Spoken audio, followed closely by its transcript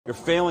You're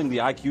failing the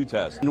IQ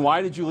test. And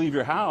why did you leave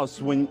your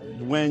house when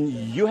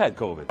you had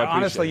COVID?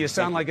 Honestly, you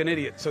sound like an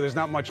idiot, so there's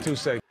not much to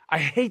say. I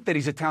hate that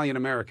he's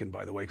Italian-American,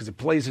 by the way, because it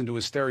plays into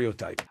his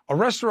stereotype. A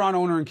restaurant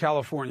owner in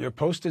California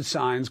posted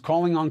signs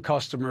calling on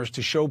customers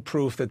to show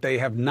proof that they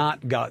have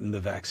not gotten the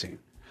vaccine.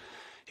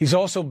 He's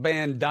also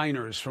banned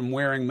diners from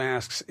wearing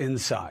masks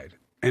inside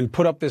and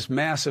put up this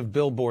massive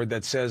billboard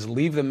that says,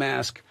 "Leave the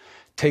mask,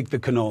 take the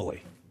cannoli."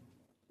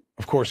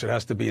 Of course, it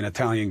has to be an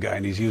Italian guy,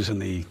 and he's using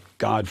the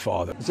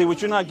Godfather. See,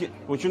 what you're not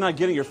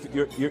getting,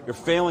 you're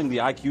failing the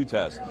IQ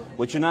test.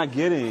 What you're not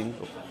getting,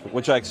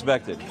 which I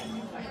expected,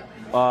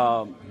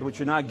 what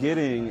you're not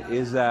getting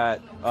is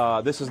that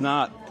this is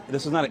not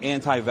an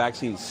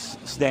anti-vaccine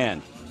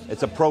stand.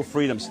 It's a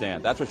pro-freedom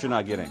stand. That's what you're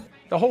not getting.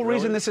 The whole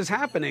reason this is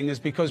happening is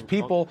because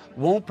people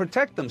won't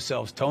protect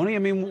themselves, Tony. I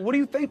mean, what are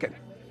you thinking?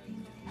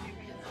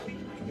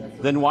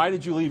 Then why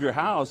did you leave your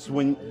house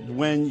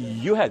when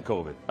you had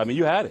COVID? I mean,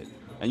 you had it,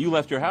 and you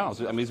left your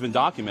house. I mean, it's been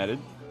documented.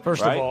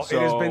 First right? of all, So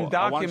it has been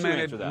I want you to documented.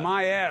 answer that.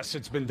 My ass,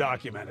 it's been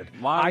documented.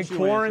 Why I don't you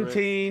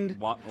quarantined.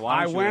 Why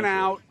I don't you went answer it?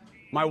 out.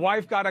 My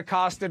wife got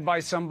accosted by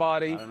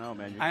somebody. I don't know,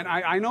 man. And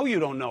I know you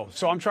don't know,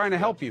 so I'm trying to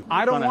help you.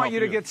 I don't trying to want help you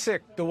to you. get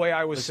sick the way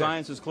I was The sick.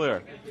 science is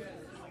clear.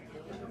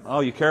 Oh,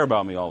 you care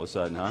about me all of a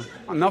sudden, huh?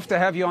 Enough to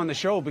have you on the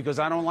show because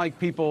I don't like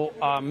people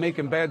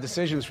making bad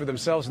decisions for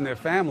themselves and their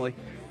family.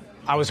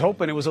 I was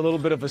hoping it was a little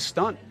bit of a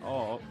stunt.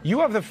 Oh. You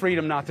have the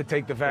freedom not to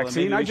take the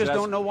vaccine. maybe we I just should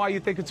don't know why you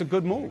think it's a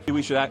good move.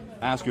 We should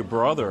ask your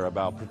brother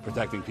about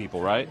protecting people,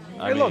 right?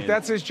 Hey, look,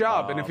 that's his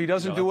job, and if he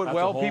doesn't do it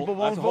well, people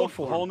won't vote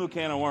for him. That's a whole new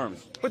can of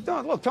worms. But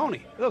no, look,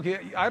 Tony, look,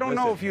 I don't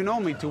know if you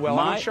know me too well.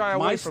 I don't shy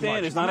away my from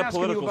stand much. is not I'm a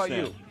asking you political about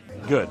stand.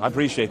 you. Good, I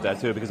appreciate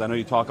that too because I know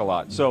you talk a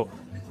lot.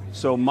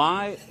 So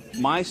my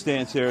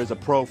stance here is a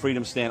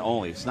pro-freedom stand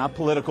only. It's not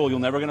political. You're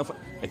never gonna.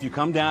 If you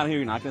come down here,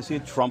 you're not gonna see a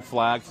Trump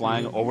flag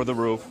flying over the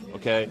roof.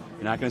 Okay,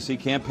 you're not gonna see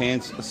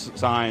campaign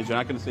signs. You're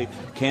not gonna see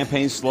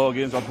campaign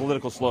slogans or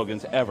political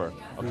slogans ever.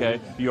 Okay,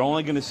 you're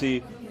only gonna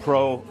see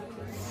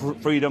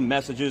pro-freedom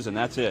messages, and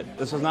that's it.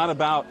 This is not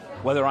about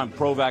whether I'm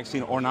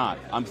pro-vaccine or not.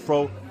 I'm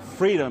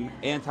pro-freedom,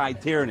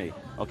 anti-tyranny.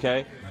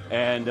 Okay.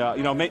 And,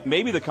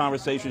 maybe the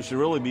conversation should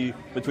really be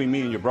between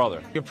me and your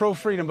brother. You're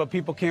pro-freedom, but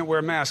people can't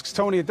wear masks.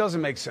 Tony, it doesn't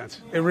make sense.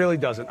 It really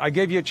doesn't. I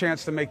gave you a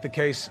chance to make the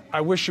case.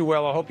 I wish you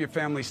well. I hope your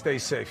family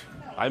stays safe.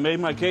 I made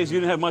my case. You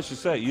didn't have much to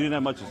say.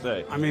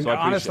 I mean, So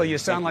honestly, you appreciate it.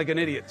 sound like an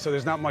idiot, so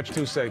there's not much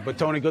to say. But,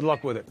 Tony, good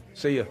luck with it.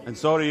 See you. And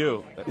so do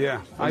you.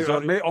 Yeah,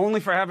 And only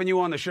for having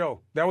you on the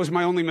show. That was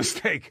my only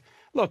mistake.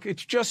 Look,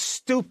 it's just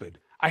stupid.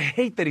 I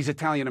hate that he's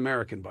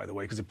Italian-American, by the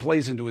way, because it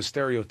plays into his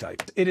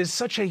stereotype. It is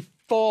such a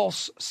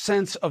false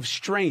sense of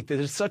strength.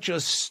 It is such a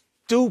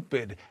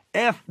stupid,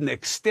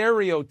 ethnic,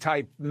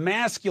 stereotype,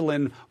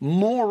 masculine,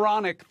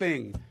 moronic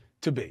thing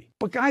to be.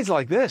 But guys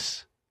like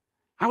this,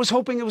 I was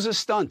hoping it was a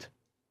stunt.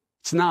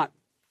 It's not.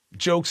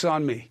 Joke's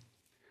on me.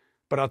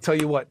 But I'll tell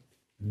you what,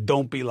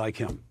 don't be like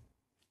him.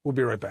 We'll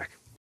be right back.